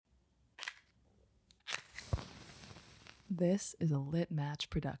This is a Lit Match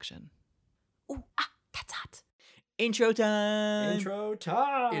production. Ooh, that's hot. Intro time! Intro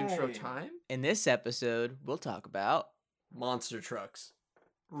time! Intro time? In this episode, we'll talk about Monster trucks.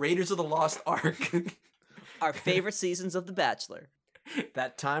 Raiders of the Lost Ark. our favorite seasons of The Bachelor.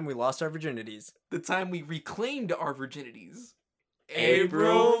 That time we lost our virginities. The time we reclaimed our virginities.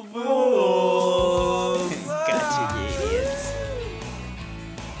 April Fools! Gotcha, you idiots.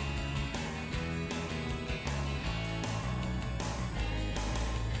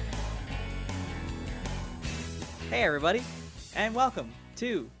 Hey everybody, and welcome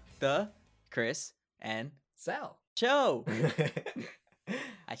to the Chris and Sal. Show.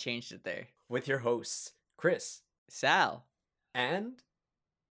 I changed it there. With your hosts, Chris Sal. and...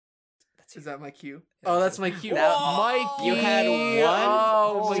 Is that my cue? Oh, that's my cue. Now, Mikey! you had one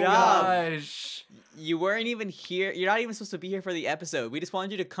Oh my job. gosh. You weren't even here. You're not even supposed to be here for the episode. We just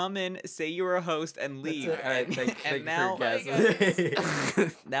wanted you to come in, say you were a host, and leave. All right, thank And you now- for your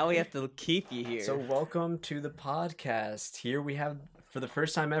guesses. Now we have to keep you here. So welcome to the podcast. Here we have, for the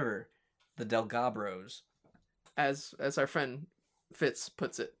first time ever, the Delgabros. As our friend Fitz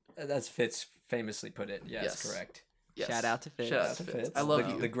puts it. That's Fitz famously put it. Yes, Yes. correct. Yes. Shout out to Fitz. Shout out That's to a Fitz. Fitz. I love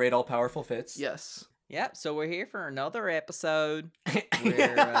the, you. The great all-powerful Fitz. Yes. Yep, so we're here for another episode.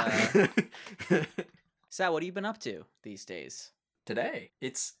 Where, Sal, what have you been up to these days? Today,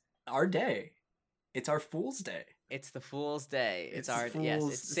 it's our day. It's our Fool's Day. It's the Fool's Day. It's the our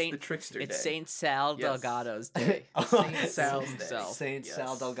Fools- it's Saint the trickster It's day. Saint Sal Yes. Delgado's day. Saint Sal's day. himself. Saint Yes.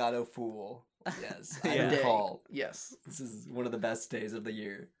 Sal Delgado Fool. Yes, I Yeah. recall. Yes. This is one of the best days of the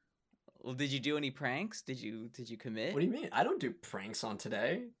year. Well, did you do any pranks? Did you commit? What do you mean? I don't do pranks on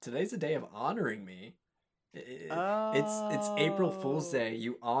today. Today's a day of honoring me. It's April Fool's Oh. Day.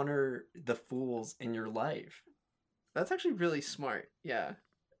 You honor the fools in your life. That's actually really smart. Yeah.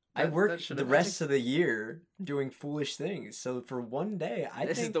 I That- work that should the have- rest of the year doing foolish things. So for one day, I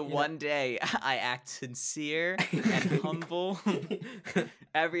This think is the you know- one day I act sincere and humble.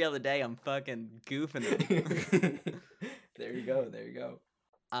 Every other day I'm fucking goofing them. There you go. There you go.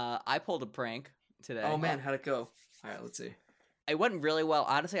 I pulled a prank today. Oh man, how'd it go? All right, let's see. It went really well.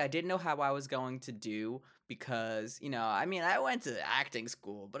 Honestly, I didn't know how I was going to do because, I went to acting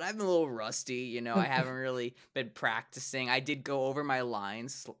school, but I'm a little rusty. I haven't really been practicing. I did go over my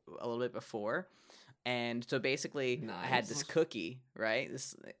lines a little bit before. And so basically, I had this Nice. cookie, right?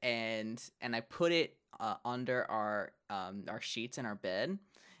 And I put it under our sheets in our bed.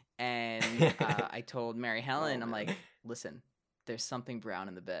 And I told Mary Helen, Oh, I'm man. like, listen, there's something brown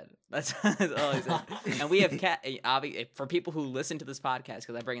in the bed. That's all I said. And we have for people who listen to this podcast,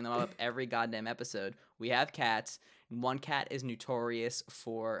 because I bring them up every goddamn episode, we have cats. One cat is notorious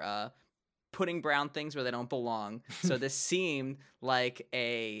for putting brown things where they don't belong. So this seemed like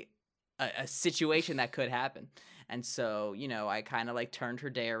a situation that could happen. And so, I kind of like turned her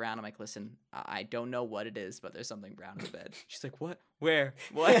day around. I'm like, listen, I don't know what it is, but there's something brown in the bed. She's like, what? Where?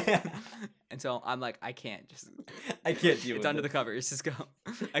 What? And so I'm like, I can't. I can't deal It's with under it. the covers. Just go.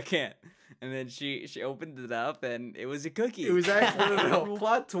 I can't. And then she opened it up, and it was a cookie. It was actually no,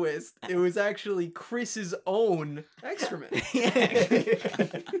 plot twist. It was actually Chris's own excrement.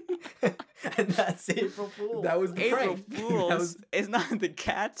 And that's April Fool. That was the April prank. Fools. That was It's not the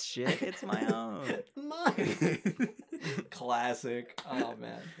cat's shit. It's my own. mine. Classic. Oh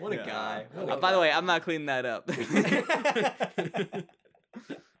man, what a Yeah. guy. What a By the guy. way, I'm not cleaning that up.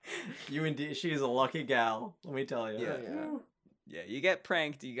 You indeed. She is a lucky gal. Let me tell you. Yeah. Yeah, you get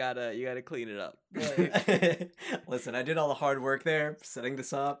pranked, you gotta clean it up. Listen, I did all the hard work there, setting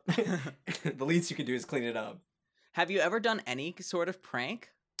this up. The least you can do is clean it up. Have you ever done any sort of prank?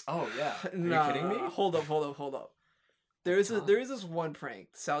 Oh yeah. Are Nah, you kidding me? Hold up. There is Huh? this one prank.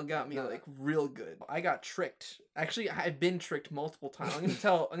 Sal got me No. like real good. I got tricked. Actually, I had been tricked multiple times. I'm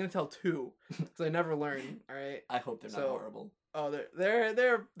gonna tell two because I never learn. All right. I hope they're not So- horrible. Oh,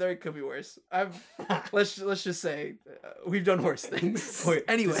 there could be worse. Let's just say we've done worse things. Wait,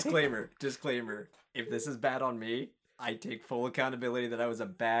 Anyway, disclaimer. If this is bad on me, I take full accountability that I was a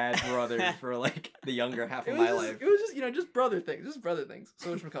bad brother for like the younger half of my life. It was just just brother things.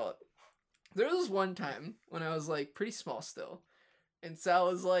 So whatchamacallit. There was this one time when I was like pretty small still, and Sal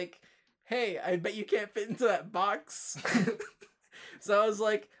was like, "Hey, I bet you can't fit into that box." So I was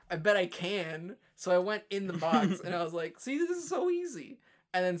like, "I bet I can." So I went in the box and I was like, "See, this is so easy."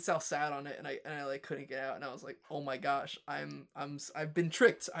 And then Sal sat on it and I like couldn't get out and I was like, "Oh my gosh, I've been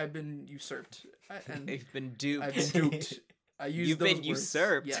tricked. I've been usurped." And You've been duped. I've been duped. I used You've those been words.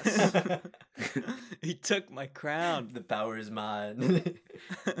 usurped. Yes. He took my crown. The power is mine.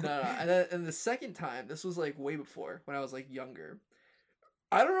 No. And then the second time, this was like way before when I was like younger.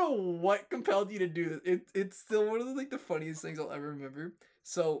 I don't know what compelled you to do this. It's still one of the, like the funniest things I'll ever remember.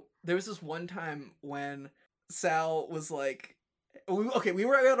 So there was this one time when Sal was like, we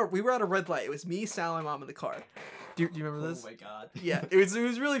were at a red light. It was me, Sal, and my mom in the car. Do you remember this? Oh my god. Yeah, it was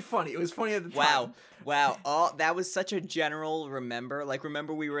really funny. It was funny at the time. Wow. Oh, that was such a general remember. Like,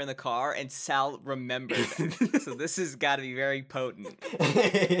 remember we were in the car and Sal remembered. So this has got to be very potent.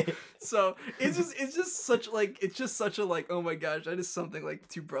 So it's just such a like, oh my gosh, that is something like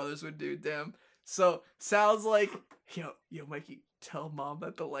two brothers would do. Damn. So Sal's like, yo, Mikey, tell mom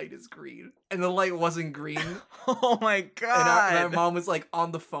that the light is green, and the light wasn't green. Oh my god. And our mom was like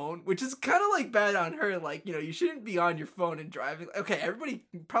on the phone, which is kind of like bad on her. Like, you shouldn't be on your phone and driving. Okay, everybody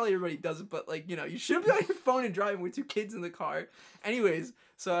does it, but like, you shouldn't be on your phone and driving with two kids in the car. Anyways,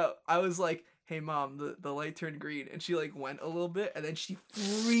 so I was like, hey mom, the light turned green, and she like went a little bit, and then she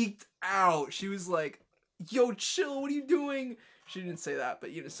freaked out. She was like, yo, chill, what are you doing? She didn't say that, but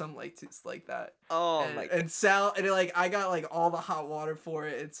some it's like that. Oh and, my god. And Sal, and like I got like all the hot water for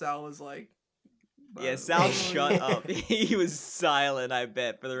it, and Sal was like, Yeah, Sal shut up. He was silent, I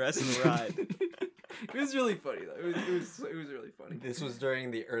bet, for the rest of the ride. It was really funny though. It was really funny. This was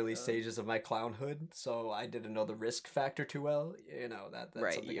during the early stages of my clownhood, so I didn't know the risk factor too well. That's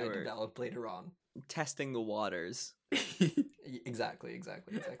Right, something you I were- developed later on. Testing the waters. Exactly.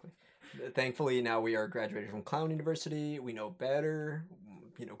 Thankfully, now we are graduated from Clown University. We know better.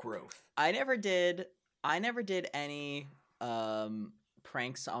 Growth. I never did any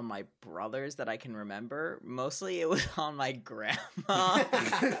pranks on my brothers that I can remember. Mostly it was on my grandma.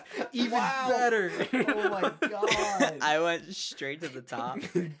 Even Wow. better. Oh my god. I went straight to the top.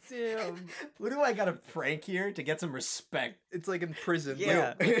 Damn. What do I got to prank here to get some respect? It's like in prison.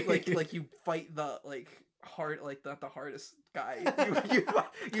 Yeah. Like you fight the not the hardest guy.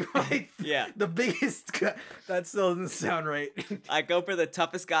 You fight Yeah. the biggest guy. That still doesn't sound right. I go for the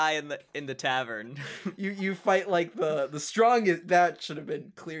toughest guy in the tavern. You fight like the strongest. That should have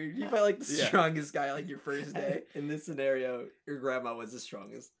been clear. You fight like the Yeah. strongest guy like your first day. In this scenario, your grandma was the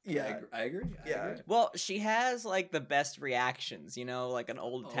strongest. Yeah. I agree. Yeah. Well, she has like the best reactions, like an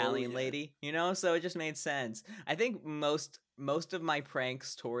old Italian yeah. lady, so it just made sense. I think most of my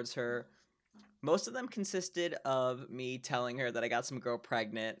pranks towards her, most of them consisted of me telling her that I got some girl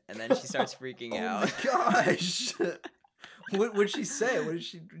pregnant, and then she starts freaking out. Oh my gosh. What would she say? What did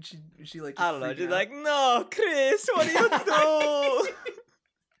she like? I don't know. freaking She's out? like, "No, Chris, what do you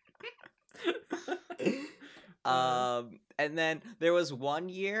do?" And then there was one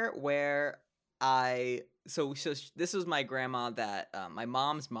year where so this was my grandma that my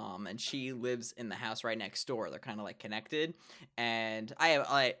mom's mom, and she lives in the house right next door. They're kind of like connected, and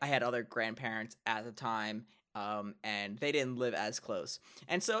I had other grandparents at the time, and they didn't live as close.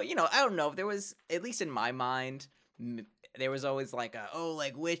 And so I don't know if there was, at least in my mind, there was always like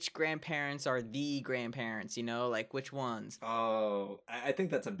which grandparents are the grandparents, like which ones. Oh, I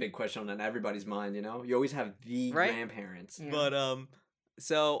think that's a big question on everybody's mind. You always have the Right? grandparents. Yeah. But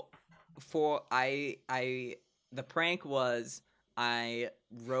so for the prank was I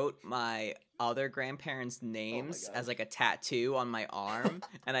wrote my other grandparents' names gosh. as like a tattoo on my arm,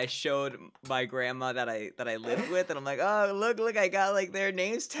 and I showed my grandma that I lived with, and I'm like, oh look, I got like their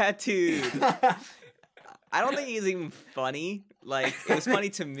names tattooed. I don't think it's even funny. Like, it was funny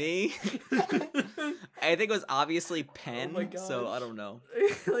to me. I think it was obviously pen, my so I gosh. don't know.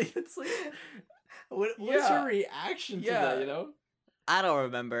 Like it's like What's Yeah. your reaction to Yeah. that? I don't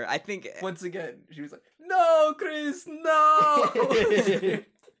remember. I think once again she was like, "No, Chris, no."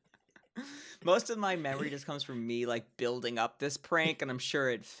 most of my memory just comes from me like building up this prank, and I'm sure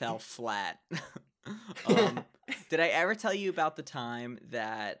it fell flat. Did I ever tell you about the time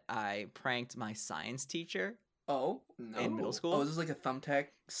that I pranked my science teacher Oh, No. in middle school? oh, is this like a thumbtack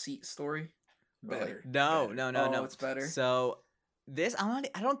seat story? Better. No, Better. no. It's better. So this I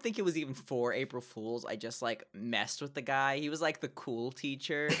don't think it was even for April Fools. I just like messed with the guy. He was like the cool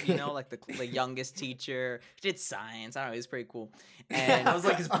teacher, like the youngest teacher. He did science. I don't know. He was pretty cool. And That was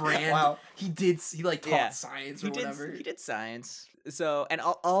like his brand. Wow. He like taught Yeah. science or he did whatever. he did science. So and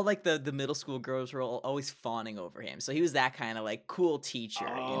all like the middle school girls were always fawning over him. So he was that kind of like cool teacher,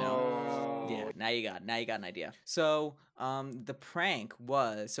 Oh. Yeah, now you got an idea. So, the prank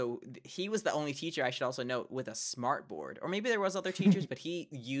was, he was the only teacher, I should also note, with a smart board. Or maybe there was other teachers, but he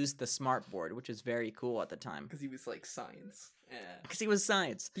used the smart board, which was very cool at the time. Because he was like science. Yeah. Because he was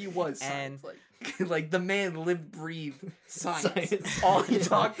science. He was And- science. Like the man lived, breathed science. Science. All he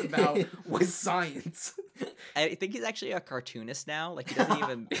talked about was science. I think he's actually a cartoonist now. Like,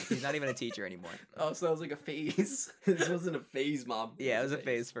 he's not even a teacher anymore. Oh, so that was like a phase. This wasn't a phase, Mom. Yeah, it was a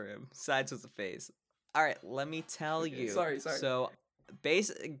phase for him. Science was a phase. All right, let me tell Okay, you. sorry. So,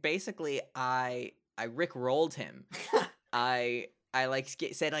 basically, I Rick rolled him. I like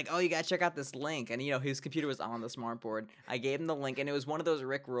said like, oh, you gotta check out this link, and his computer was on the smartboard. I gave him the link, and it was one of those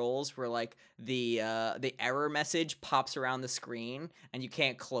Rick rolls where like the error message pops around the screen, and you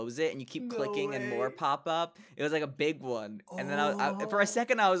can't close it, and you keep No clicking, and more way. pop up. It was like a big one, and then I for a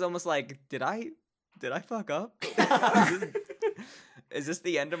second I was almost like, did I fuck up? Is this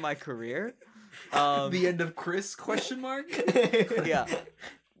the end of my career? The end of Chris? ? Yeah,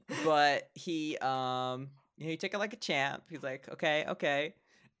 but he took it like a champ. He's like, okay.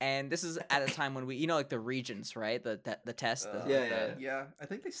 And this is at a time when we, like the regions, right? The test. Yeah. I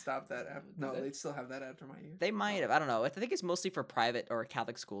think they stopped that. No, they still have that after my year. They might have. I don't know. I think it's mostly for private or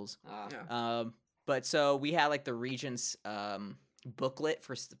Catholic schools. Yeah. But so we had like the regions booklet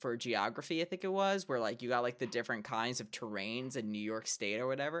for geography, I think it was, where like you got like the different kinds of terrains in New York State or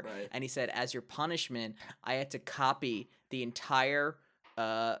whatever. Right. And he said, as your punishment, I had to copy the entire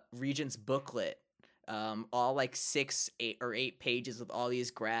regions booklet. All like 8 pages with all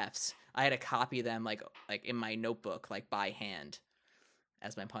these graphs. I had to copy them like in my notebook, like by hand,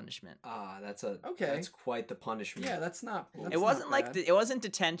 as my punishment. That's quite the punishment. Yeah, that's not. It wasn't like it wasn't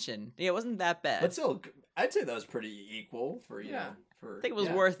detention. Yeah, it wasn't that bad. But still, I'd say that was pretty equal for you. Yeah. For I think it was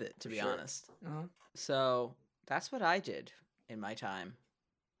worth it, to be sure. honest. Uh-huh. So that's what I did in my time.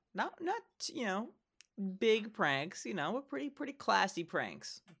 Not big pranks. But pretty classy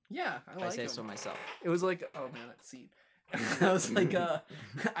pranks. Yeah, I If like I say them. so myself. It was like, oh man, that seat. I was like,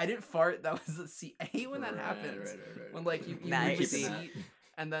 I didn't fart. That was the seat. I hate when that happens. Right. When like you Nah, move the see, seat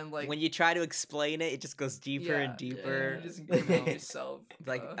and then like when you try to explain it, it just goes deeper and deeper. you just give it yourself. It's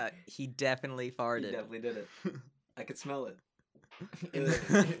like he definitely farted. He definitely did it. I could smell it.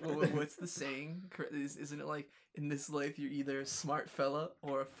 What's the saying? Isn't it like, in this life you're either a smart fella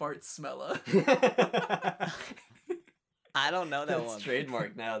or a fart smella? I don't know that That's one.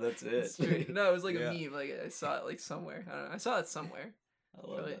 trademark now. That's it. No, it was like Yeah. a meme. Like I saw it like somewhere. I don't know. I saw it somewhere. I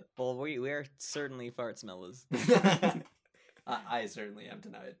love Really? it. Well, we're certainly fart smellers. I certainly am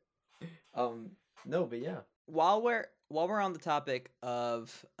tonight. No, but yeah. While we're on the topic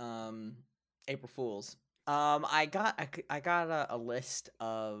of April Fools, I got a list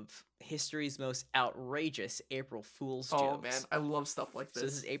of history's most outrageous April Fools jokes. Oh man, I love stuff like So this.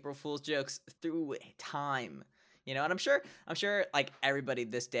 this is April Fool's jokes through time. And I'm sure like everybody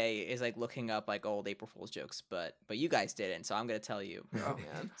this day is like looking up like old April Fool's jokes, but you guys didn't, so I'm gonna tell you. Oh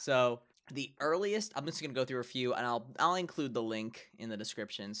man. So the earliest, I'm just gonna go through a few, and I'll include the link in the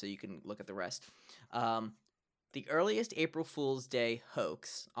description so you can look at the rest. The earliest April Fool's Day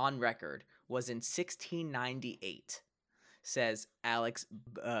hoax on record was in 1698, says Alex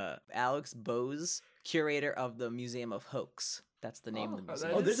Bose, curator of the Museum of Hoax. That's the name of the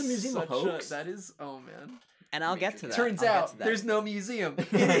museum. Oh, there's a museum of hoax? That is, oh man. And I'll get to that. Turns I'll get out to that. there's no museum.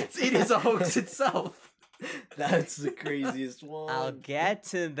 It is a hoax itself. That's the craziest one. I'll get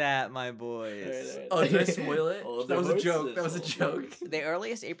to that, my boys. Oh, did I spoil it? Oh, That was a the joke. That was a horses. joke. The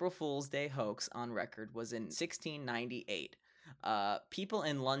earliest April Fool's Day hoax on record was in 1698. People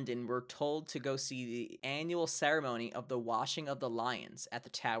in London were told to go see the annual ceremony of the washing of the lions at the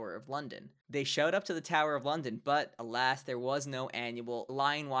Tower of London. They showed up to the Tower of London, but alas, there was no annual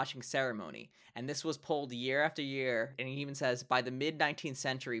lion washing ceremony. And this was pulled year after year. And he even says, by the mid-19th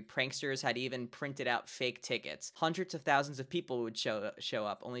century, pranksters had even printed out fake tickets. Hundreds of thousands of people would show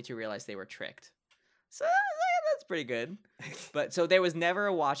up, only to realize they were tricked. So that's pretty good. But so there was never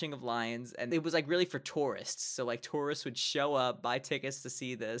a washing of lions, and it was like really for tourists. So like tourists would show up, buy tickets to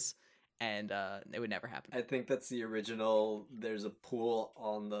see this, and it would never happen. I think that's the original. There's a pool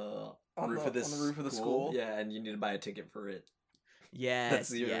on the roof of this on the roof of the school. Yeah, and you need to buy a ticket for it. Yes,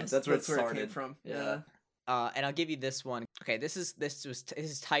 That's yes. where it It started came from. Yeah. And I'll give you this one. Okay, this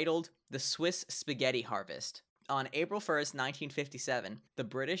is titled "The Swiss Spaghetti Harvest." On April 1st, 1957, the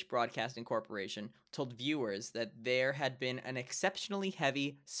British Broadcasting Corporation told viewers that there had been an exceptionally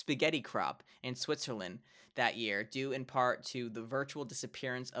heavy spaghetti crop in Switzerland that year, due in part to the virtual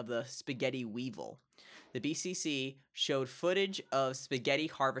disappearance of the spaghetti weevil. The BCC showed footage of spaghetti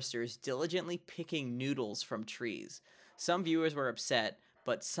harvesters diligently picking noodles from trees. Some viewers were upset,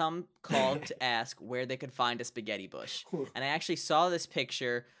 but some called to ask where they could find a spaghetti bush. And I actually saw this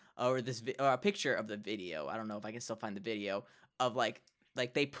picture, or a picture of the video. I don't know if I can still find the video of like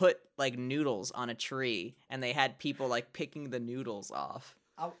they put like noodles on a tree, and they had people like picking the noodles off.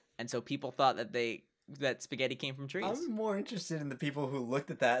 And so people thought that spaghetti came from trees. I'm more interested in the people who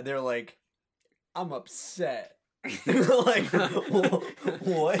looked at that and they're like, I'm upset. Like,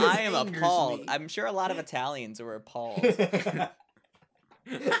 what? I am angers appalled. me. I'm sure a lot of Italians were appalled.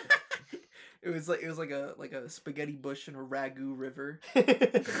 like a spaghetti bush in a ragu river.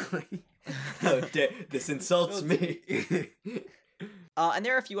 This insults me. And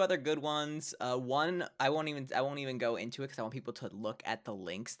there are a few other good ones. One I won't even go into it because I want people to look at the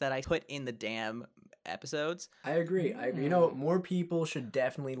links that I put in the damn episodes. I agree. You know, more people should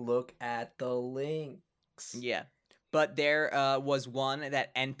definitely look at the links. Yeah. But there was one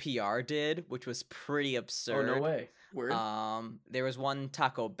that NPR did, which was pretty absurd. Oh, no way. Word. There was one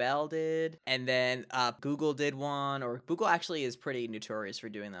Taco Bell did, and then Google did one, or Google actually is pretty notorious for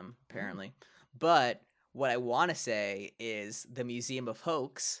doing them, apparently. But what I want to say is the Museum of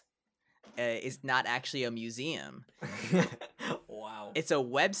Hoax is not actually a museum. Wow. It's a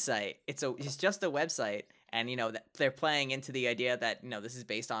website. It's just a website. And, you know, they're playing into the idea that, you know, this is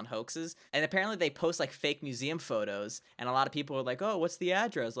based on hoaxes. And apparently they post, like, fake museum photos. And a lot of people are like, oh, what's the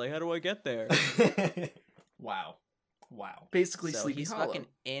address? Like, how do I get there? Wow. Basically, So Sleepy he's Hollow. fucking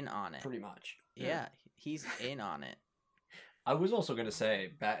in on it. Pretty much. Yeah, he's in on it. I was also going to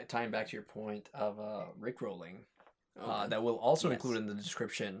say, tying back to your point of Rickrolling, Oh, that will also Yes. include in the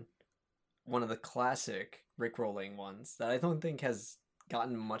description one of the classic Rickrolling ones that I don't think has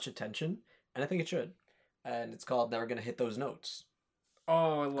gotten much attention, and I think it should. And it's called Never Gonna Hit Those Notes. I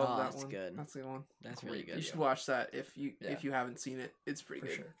love Oh, that that's one. good. That's the one. That's really Great good. You should watch that if you Yeah. haven't seen it. It's pretty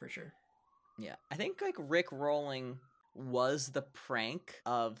good. For sure. Yeah, I think like Rick Rolling was the prank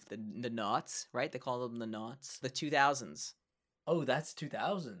of the Knots, right? They call them the Knots. The 2000s. Oh, that's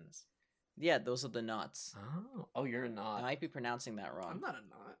 2000s. Yeah, those are the Knots. Oh, you're I not. might be pronouncing that wrong. I'm not a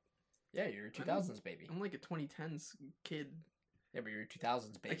knot. Yeah, you're a 2000s baby. I'm like a 2010s kid. Yeah, but you're a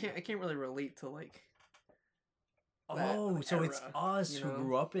 2000s baby. I can't really relate to like. that Oh, so it's era, us you who know?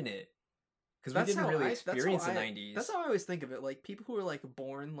 grew up in it. Because we That's didn't how really I- that's how experience the I- 90s. That's how I always think of it. Like people who are like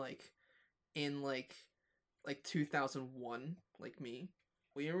born like in like 2001, like me.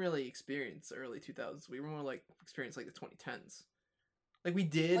 We didn't really experience the early 2000s. We were more like experience like the 2010s. Like we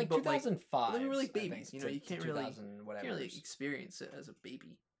did, like but like 2005. we were like I think, babies, you know, to- you to can't really- 2000 you whatever. can't really experience it as a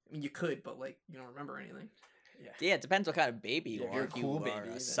baby. I mean, you could, but like you don't remember anything. Yeah, it depends what kind of baby you Yeah, if are. you're a If cool you baby, are a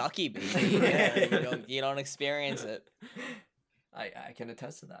then- sucky baby, yeah, you don't experience it. I can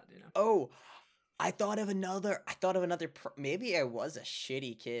attest to that, you know. Oh, I thought of another. Maybe I was a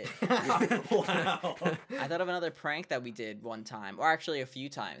shitty kid. Wow. I thought of another prank that we did one time, or actually a few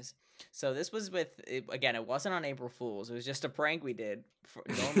times. So this was again, it wasn't on April Fool's. It was just a prank we did for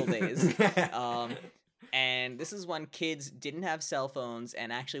normal days. And this is when kids didn't have cell phones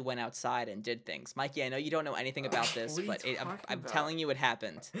and actually went outside and did things. Mikey, I know you don't know anything about this, What are you but I'm talking about? telling you it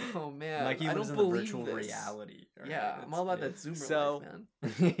happened. Oh man, Mikey I lives don't in the believe virtual this. reality. right? Yeah, I'm all about that It's- Zoomer So-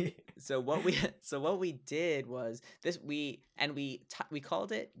 life, man. So what we did was this we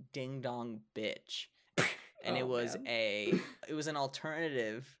called it Ding Dong Bitch, and it Oh, was man. it was an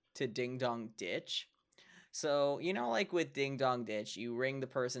alternative to Ding Dong Ditch. So you know, like with Ding Dong Ditch, you ring the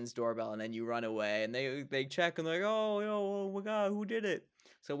person's doorbell and then you run away, and they check and they're like, oh my god, who did it?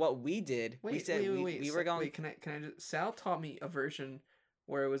 So what we did, we said we were going. Wait, can I just? Sal taught me a version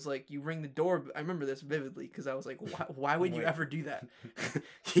where it was like you ring the door. I remember this vividly because I was like, why would you Wait. ever do that?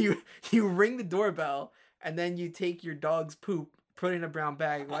 you ring the doorbell and then you take your dog's poop, put it in a brown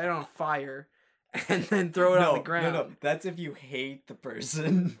bag, light it on fire, and then throw it on the ground. No, that's if you hate the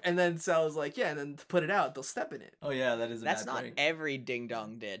person. And then Sal was like, yeah, and then to put it out, they'll step in it. Oh yeah, that is a That's bad not prank. every Ding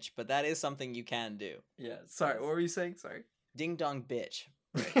Dong Ditch, but that is something you can do. Yeah. Sorry, what were you saying? Sorry. Ding Dong Bitch.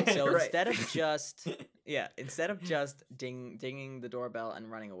 So Right. instead of just dinging the doorbell and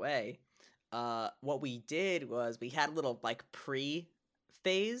running away, what we did was we had a little like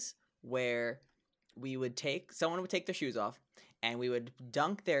pre-phase where someone would take their shoes off and we would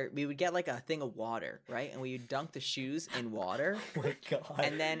get like a thing of water, right? And we would dunk the shoes in water. Oh my god.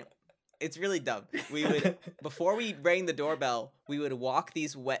 And then it's really dumb. We would before we rang the doorbell, we would walk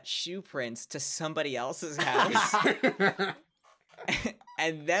these wet shoe prints to somebody else's house.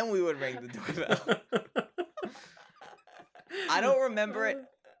 And then we would ring the doorbell. I don't remember it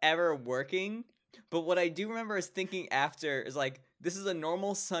ever working, but what I do remember is thinking after is like, this is a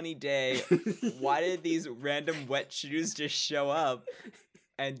normal sunny day. Why did these random wet shoes just show up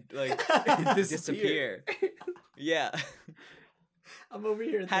and like disappear? Yeah. I'm over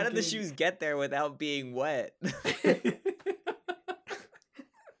here. How did the thinking- shoes get there without being wet?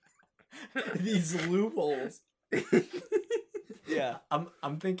 These loopholes. Yeah.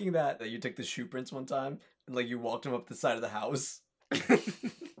 I'm thinking that you took the shoe prints one time and like you walked them up the side of the house.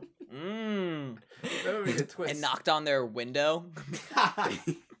 Mm. That would be a twist. And knocked on their window. Oh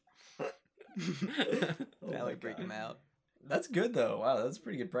That my would freak God. him out. That's good though. Wow, that's a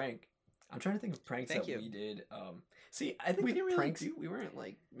pretty good prank. I'm trying to think of pranks Thank that you. we did. See, I think we the didn't really pranks. we weren't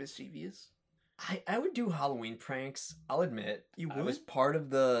like mischievous. I would do Halloween pranks. I'll admit. You I was would? part of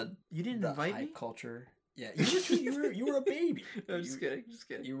the You didn't the invite hype me? culture. Yeah, you were a baby. I'm just kidding. Just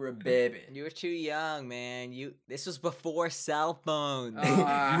kidding. You were a baby. You were too young, man. This was before cell phones.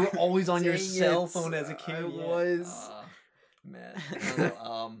 Ah, you were always on your dang cell it. phone as a kid. I yeah. was. Ah, man. I don't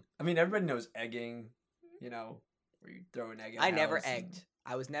know. I mean, everybody knows egging. You know, where you throw an egg. In I the never house and- egged.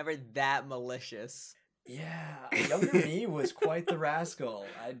 I was never that malicious. Yeah, younger me was quite the rascal.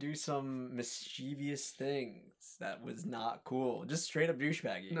 I'd do some mischievous things that was not cool. Just straight up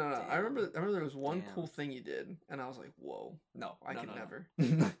douchebaggy. No, I remember there was one Damn. cool thing you did, and I was like, whoa, No, I no, could no, never.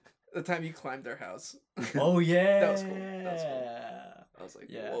 no. The time you climbed their house. Oh yeah, That was cool. That was cool. I was like,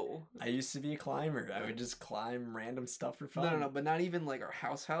 Yeah. whoa. I used to be a climber. I would just climb random stuff for fun. No, but not even like our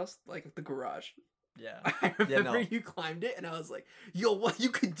house, like the garage. Yeah. I remember no. you climbed it, and I was like, yo, what? You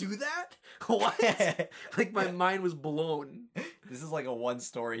could do that? What? Like, my mind was blown. This is like a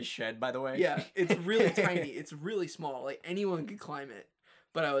one-story shed, by the way. Yeah, it's really tiny. It's really small. Like, anyone could climb it.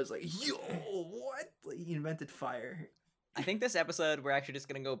 But I was like, yo, what? Like, he invented fire. I think this episode we're actually just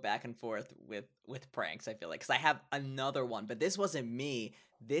gonna go back and forth with pranks. I feel like because I have another one, but this wasn't me.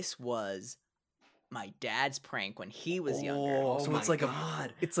 This was my dad's prank when he was younger. Oh, So my it's like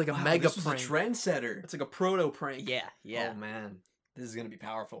God. It's like a Wow, mega this was prank. a trendsetter. It's like a proto prank. Yeah, yeah. Oh man, this is gonna be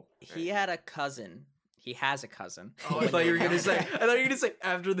powerful. He had a cousin. He has a cousin. Oh, I thought you were gonna say. I thought you were gonna say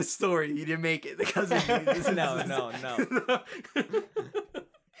after the story he didn't make it. The cousin. No.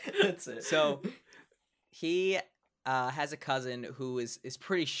 That's it. So he has a cousin who is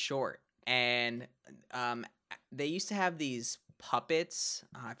pretty short, and they used to have these puppets.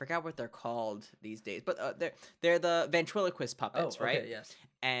 I forgot what they're called these days, but they're the ventriloquist puppets, oh, right? okay, yes.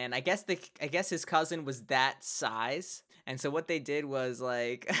 And I guess his cousin was that size, and so what they did was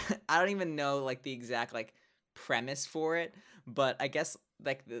like I don't even know like the exact like premise for it, but I guess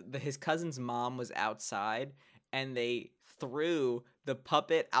like his cousin's mom was outside, and they threw the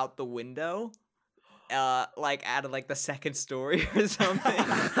puppet out the window. Like out of like the second story or something,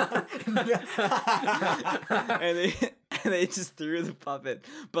 and they just threw the puppet,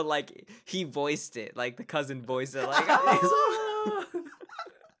 but like he voiced it, like the cousin voiced it, like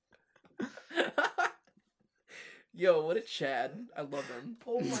Yo, what a Chad! I love him.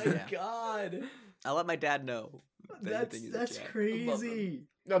 Oh my Yeah. God. I let my dad know. that you think he's a That's Chad. crazy.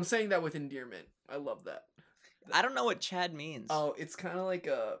 No, I'm saying that with endearment. I love that. I don't know what Chad means. Oh, it's kind of like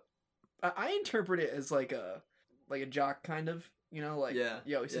a. I interpret it as like a jock kind of. You know, like Yeah.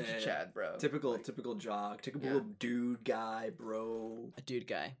 yo, he's such Yeah, a yeah. Chad, bro. Typical Like, jock, typical Yeah. dude guy, bro. A dude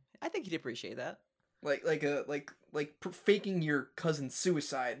guy. I think he'd appreciate that. faking your cousin's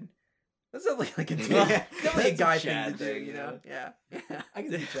suicide. That's not like a dude. Yeah. Definitely a That's a guy Chad thing to do, thing, you know? Yeah. I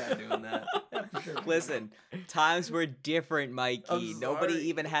can see Chad doing that. Yeah, for sure. Listen, times were different, Mikey. I'm Nobody sorry.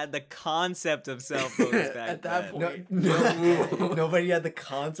 even had the concept of cell phones back At that then. point. Nobody had the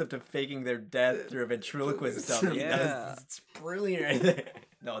concept of faking their death through a ventriloquist dummy. Yeah. It's brilliant right there.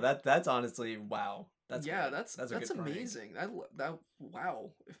 No, that's honestly wow. That's yeah, great. that's a good prank. amazing. That wow.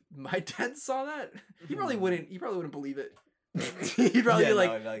 If my dad saw that, he probably wouldn't. He probably wouldn't believe it. He'd probably be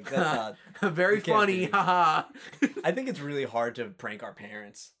like, that's not. very you can't funny, be- haha. I think it's really hard to prank our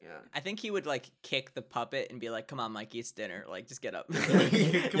parents. Yeah. I think he would like kick the puppet and be like, "Come on, Mikey, it's dinner. Like, just get up.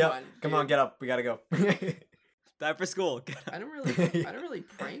 Come on, get up. We gotta go. Time for school." I don't really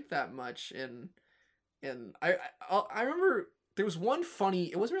prank that much and I remember there was one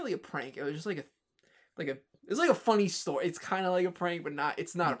funny. It wasn't really a prank. It was just it was like a funny story. It's kind of like a prank, but not.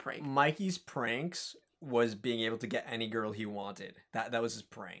 It's not a prank. Mikey's pranks was being able to get any girl he wanted. That was his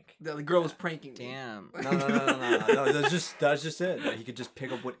prank. The girl was pranking me. Damn. No. That's just it. That he could just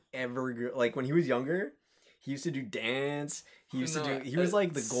pick up whatever girl. Like when he was younger, he used to do dance. He was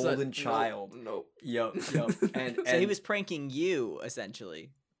like the golden child. Nope. Yup. And So he was pranking you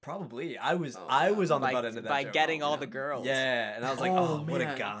essentially probably. I was Oh, I yeah. was on the by, butt end of that by joke. getting all yeah. the girls. Yeah, and I was like, oh what a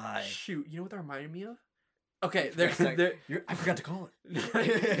man. guy. Shoot, you know what that reminded me of? Okay, For a sec, there. I forgot to call no. it.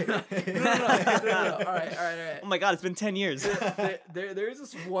 All right. Oh my god, it's been 10 years. There's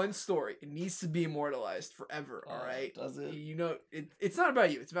this one story. It needs to be immortalized forever. All right. Does it? You know, it's not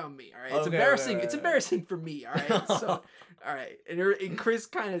about you. It's about me. All right. It's Okay, embarrassing. right. It's embarrassing for me. All right. So, all right. And Chris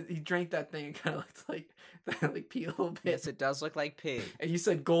he drank that thing and kind of looked like pee a little bit. Yes, it does look like pig. And you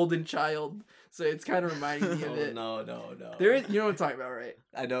said golden child, so it's kind of reminding me of it. No. There is, you know what I'm talking about, right?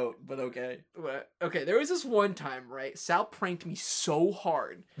 I know, but okay. Okay, there was this one time, right? Sal pranked me so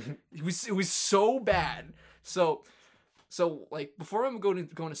hard. It was so bad. So like before I'm going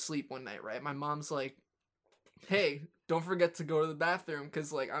to sleep one night, right? My mom's like, "Hey, don't forget to go to the bathroom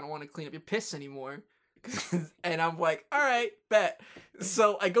cuz like I don't want to clean up your piss anymore." And I'm like, all right, bet.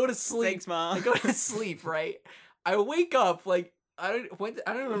 So I go to sleep. Thanks, Mom. I go to sleep, right? I wake up like I don't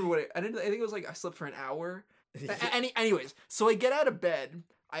remember what I think it was like I slept for an hour. Anyways, so I get out of bed.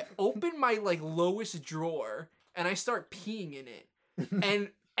 I open my like lowest drawer and I start peeing in it. And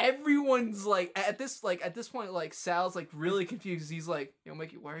everyone's like at this point like Sal's like really confused. He's like, "Yo,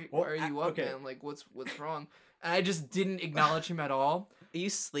 Mikey, why are you up, okay. man? Like what's wrong?" And I just didn't acknowledge him at all. Are you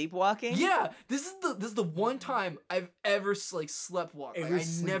sleepwalking? Yeah, this is the one time I've ever like slept walk. Like, I never do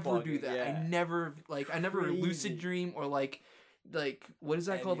sleepwalking, that. yeah. I never Crazy. lucid dream or like what is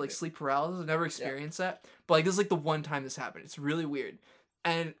that called? Like Anything. sleep paralysis. I never experienced that. But like this is like the one time this happened. It's really weird.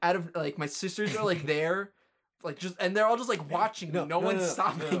 And out of like my sisters are like there, like just and they're all just like watching me. No one's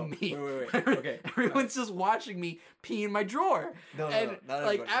stopping me. Wait. Okay. Everyone's just watching me pee in my drawer. And not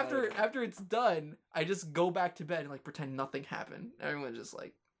like everybody, not everybody. after it's done, I just go back to bed and like pretend nothing happened. Everyone's just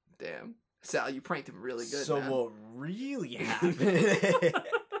like, damn, Sal, you pranked him really good. So man. what really happened?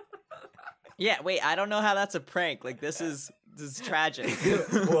 Yeah, wait, I don't know how that's a prank. Like, this is tragic.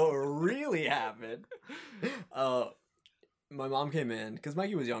 What really happened? My mom came in because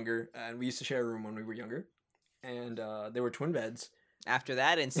Mikey was younger, and we used to share a room when we were younger, and there were twin beds. After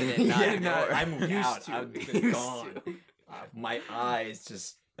that incident, not Yeah, anymore. I moved Used out. to. I've been Used gone. to. My eyes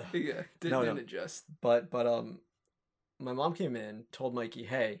just. Yeah, No. didn't adjust. But my mom came in, told Mikey,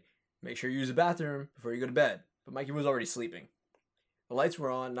 "Hey, make sure you use the bathroom before you go to bed." But Mikey was already sleeping. The lights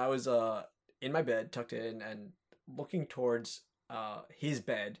were on, and I was in my bed, tucked in, and looking towards his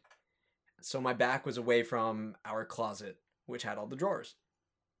bed. So my back was away from our closet, which had all the drawers.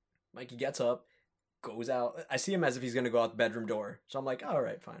 Mikey gets up, goes out. I see him as if he's gonna go out the bedroom door. So I'm like, all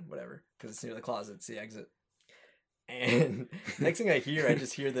right, fine, whatever, because it's near the closet. It's the exit. And next thing I hear, I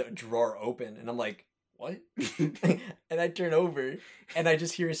just hear the drawer open, and I'm like, what? And I turn over, and I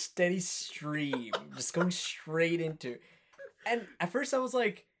just hear a steady stream just going straight into. And at first I was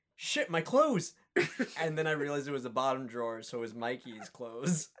like, shit, my clothes. And then I realized it was the bottom drawer, so it was Mikey's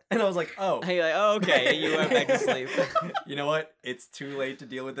clothes. And I was like, oh. And you're like, oh, okay, you went back to sleep. You know what? It's too late to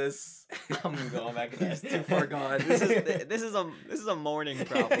deal with this. I'm going back to bed. It's too far gone. This is a morning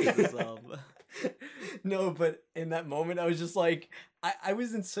problem to solve. No, but in that moment, I was just like, I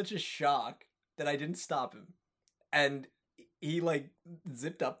was in such a shock that I didn't stop him. And he like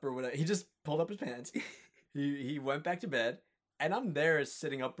zipped up or whatever. He just pulled up his pants. He went back to bed. And I'm there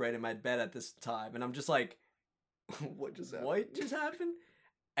sitting upright in my bed at this time. And I'm just like, What just happened? what just happened?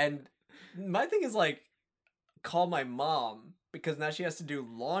 And my thing is like, call my mom because now she has to do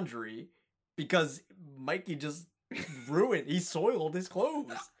laundry because Mikey just he soiled his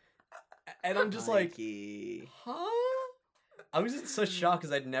clothes. And I'm just Mikey. like, huh? I was in such shock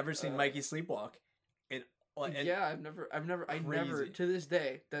because I'd never seen Mikey sleepwalk. Yeah, I never Crazy. to this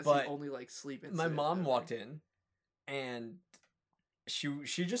day. That's But the only like sleep My incident mom ever. walked in, and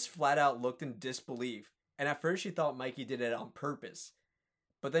she just flat out looked in disbelief. And at first she thought Mikey did it on purpose,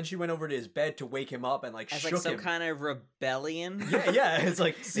 but then she went over to his bed to wake him up and like As shook like some him. kind of rebellion. Yeah. It's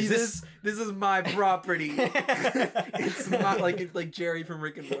like, See is this? This is my property. It's my like Jerry from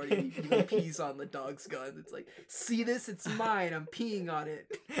Rick and Morty. He pees on the dog's gun. It's like, see this? It's mine. I'm peeing on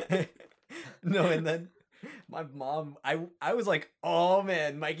it. No, and then my mom, I was like, oh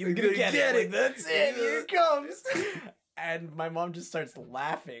man, Mikey's gonna Gonna get get it. it. Like, that's it. Here it comes. And my mom just starts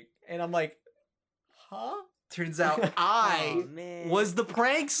laughing, and I'm like, huh? Turns out I Oh, man. was the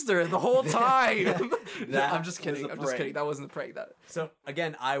prankster the whole time. That I'm just kidding. was a I'm just prank. kidding. That wasn't a prank. That So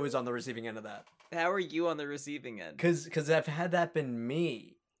again, I was on the receiving end of that. How are you on the receiving end? Cause if had that been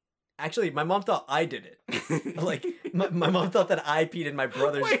me, actually, my mom thought I did it. Like my mom thought that I peed in my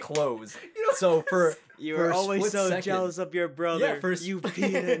brother's Wait. clothes. You know, So for You for were a always split so second- jealous of your brother. Yeah, for a you split-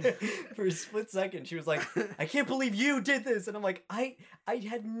 peed. for a split second, she was like, "I can't believe you did this," and I'm like, "I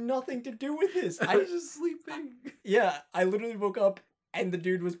had nothing to do with this. I was just sleeping. Yeah, I literally woke up and the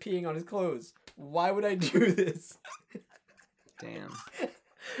dude was peeing on his clothes. Why would I do this?" Damn.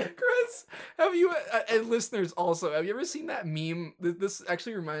 Chris, have you and listeners also? Have you ever seen that meme? This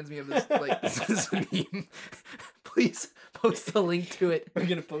actually reminds me of this. Like this is a meme. Please post a link to it. We're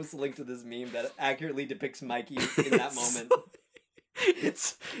gonna post a link to this meme that accurately depicts Mikey in that moment.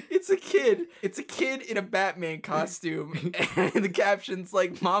 It's a kid. It's a kid in a Batman costume, and the caption's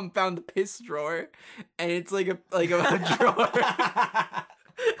like, "Mom found the piss drawer," and it's like a drawer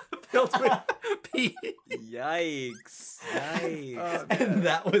filled with pee. Yikes. Yikes. Oh, And man.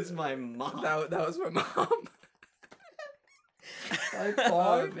 that was my mom. That was my mom. By Oh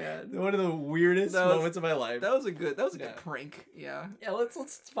far, man, one of the weirdest That was- moments of my life. that was a good Yeah. prank. Yeah, Yeah, let's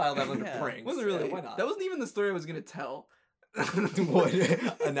file that under Yeah. pranks. wasn't really. Yeah, why not? That wasn't even the story I was gonna tell.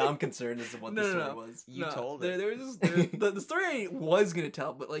 What? Now I'm concerned as to what the No, no, story no. was. You told it. There was the story I was gonna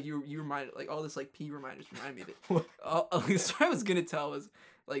tell, but like you reminded, like all this like P reminders remind me of it. The story I was gonna tell was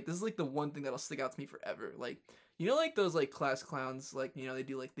like, this is like the one thing that'll stick out to me forever. Like, you know, like those like class clowns, like, you know, they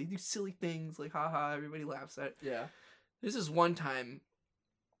do silly things, like haha, everybody laughs at. Yeah. There's this one time,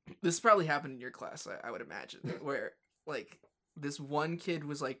 this probably happened in your class, I would imagine, where like this one kid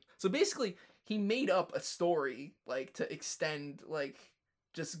was like, so basically he made up a story like to extend like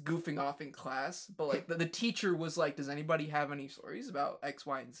just goofing off in class, but like the teacher was like, does anybody have any stories about X,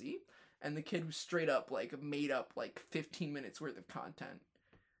 Y, and Z? And the kid was straight up like made up like 15 minutes worth of content.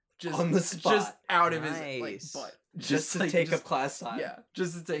 Just On the spot. Just out of his like Nice. butt. Just to like, take just- up class time. Yeah,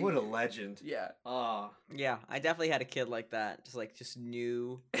 just to take. What a legend. Yeah. Ah, Yeah, I definitely had a kid like that. Just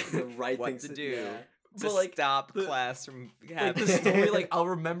knew the right what things to do Yeah. to But, like, stop the- class from Like happening. the story, like I'll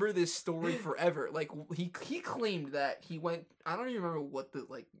remember this story forever. Like he claimed that he went. I don't even remember what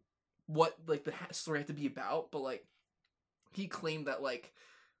the story had to be about, but like he claimed that like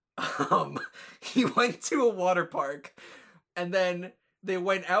he went to a water park, and then they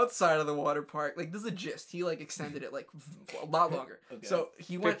went outside of the water park. Like, this is a gist. He like extended it like a lot longer. Okay. So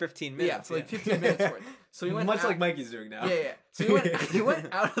he went 15 Yeah, minutes. so like 15 minutes worth. So he went much out- like Mikey's doing now. Yeah, yeah. So he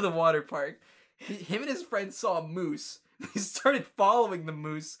went out of the water park. Him and his friends saw a moose. They started following the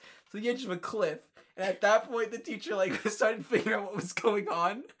moose to the edge of a cliff. And at that point, the teacher like started figuring out what was going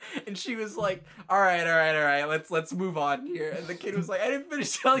on, and she was like, "All right, let's move on here." And the kid was like, "I didn't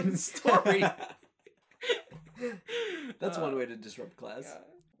finish telling the story." That's one way to disrupt class. Yeah.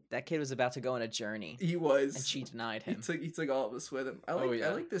 That kid was about to go on a journey, He was. and she denied He him. took all of us with him. I like Oh, yeah.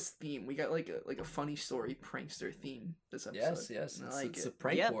 I like this theme. We got like a funny story prankster theme this episode. Yes. I It's, like it's it. a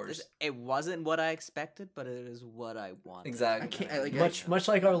prank Yep, wars. it wasn't what I expected, but it is what I wanted. Exactly. I can't- I like- much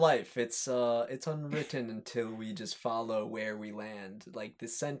like our life. It's unwritten until we just follow where we land. Like the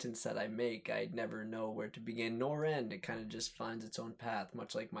sentence that I make, I never know where to begin nor end. It kind of just finds its own path,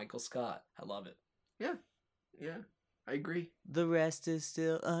 much like Michael Scott. I love it. Yeah, I agree. The rest is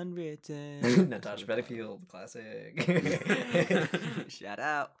still unwritten. Natasha Bedingfield, classic. Shout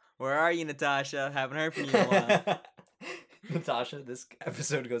out. Where are you, Natasha? Haven't heard from you in a while. Natasha, this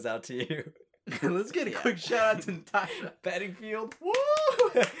episode goes out to you. Let's get a Yeah. quick shout out to Natasha. Bedingfield, woo!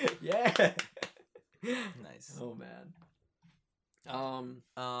 Yeah. Nice. Oh man.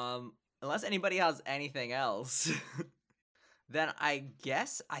 Unless anybody has anything else, then I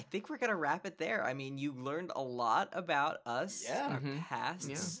think we're gonna wrap it there. I mean, you learned a lot about us, Yeah. our Mhm.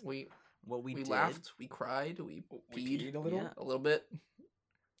 pasts, Yeah, what we we did. laughed, we cried, we We peed peed a little. Yeah. a little bit.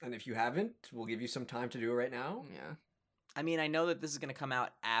 And if you haven't, we'll give you some time to do it right now. Yeah. I mean, I know that this is gonna come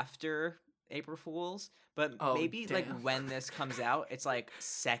out after April Fools, but Oh, maybe like damn. when this comes out, it's like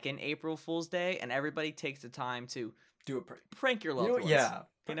second April Fool's Day, and everybody takes the time to Do a prank. prank your You loved know, ones. yeah.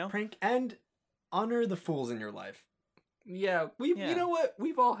 You know? Prank and honor the fools in your life. Yeah, Yeah. you know what?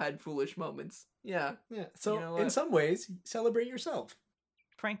 We've all had foolish moments. Yeah. Yeah. So know in what? some ways, celebrate yourself.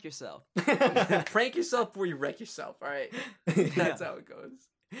 Prank yourself. Prank yourself before you wreck yourself, all right? That's how it goes.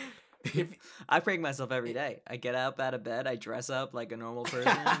 If I prank myself every day. I get up out of bed, I dress up like a normal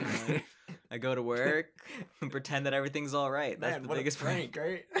person, you know, I go to work and pretend that everything's all right. That's Man, the what biggest a prank,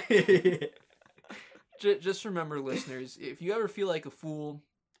 prank. right? just remember, listeners, if you ever feel like a fool,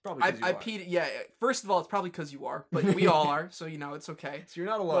 Probably I 'cause you are. peed. Yeah, first of all, it's probably because you are, but we all are, so you know it's okay. So you're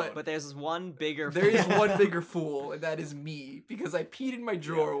not alone. But there's one bigger There is fool. one bigger fool, and that is me, because I peed in my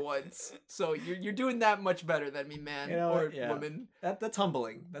drawer once. So you're doing that much better than me, man You know or what? Yeah. woman. That's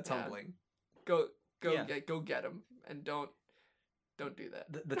humbling. That's Yeah. humbling. Go Yeah. get him, and don't do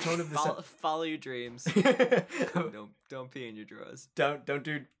that. The tone of this. Follow your dreams. ep- Don't pee in your drawers. don't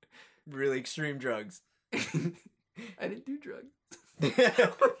do really extreme drugs. I didn't do drugs.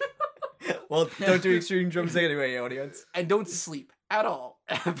 Well, don't do extreme drugs anyway, audience. And don't sleep at all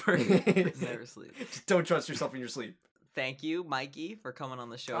ever. Never sleep. Just don't trust yourself in your sleep. Thank you, Mikey, for coming on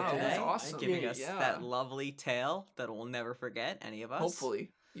the show Oh, it was today. awesome. Giving us Yeah. that lovely tale that we'll never forget, any of us.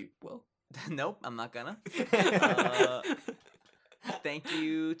 Hopefully you will. Nope, I'm not gonna. Uh, Thank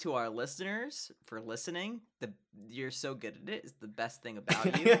you to our listeners for listening. You're so good at it. It's the best thing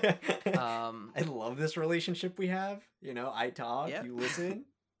about you. I love this relationship we have. You know, I talk, Yep. you listen.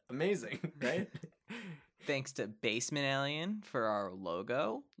 Amazing, right? Thanks to Basement Alien for our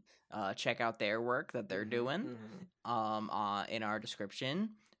logo. Check out their work that they're doing in our description.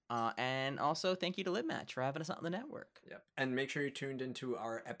 And also thank you to Litmatch for having us on the network. Yep. And make sure you tuned into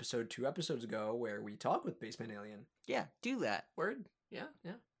our episode 2 episodes ago where we talk with Basement Alien. Yeah, do that. Word. Yeah.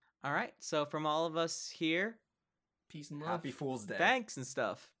 All right. So from all of us here, Peace and love. Happy Fool's Day. thanks and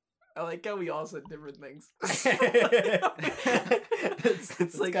stuff. I like how we all said different things.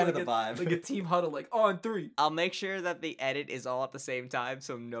 It's like kind of the vibe. Like a team huddle, like on 3. I'll make sure that the edit is all at the same time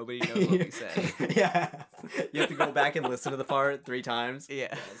so nobody knows what we said. Yeah. You have to go back and listen to the part 3 times.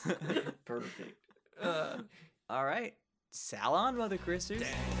 Yeah. Perfect. All right. Salon, Mother Christers.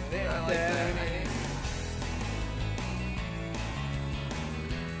 I like that.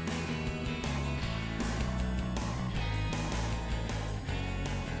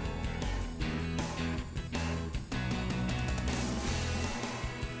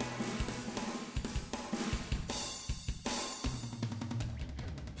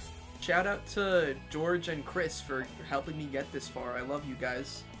 Shout out to George and Chris for helping me get this far. I love you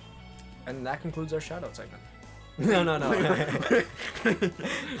guys. And that concludes our shout out segment. No.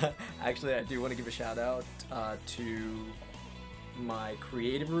 Actually, I do want to give a shout out to my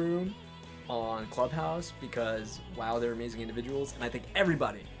creative room on Clubhouse because, wow, they're amazing individuals. And I think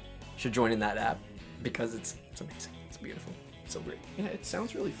everybody should join in that app because it's amazing. It's beautiful. It's so great. Yeah, it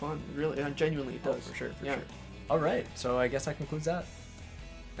sounds really fun. Really, genuinely it Oh, does. for sure. Yeah. All right. So I guess that concludes that.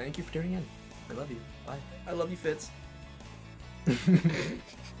 Thank you for tuning in. I love you. Bye. I love you, Fitz.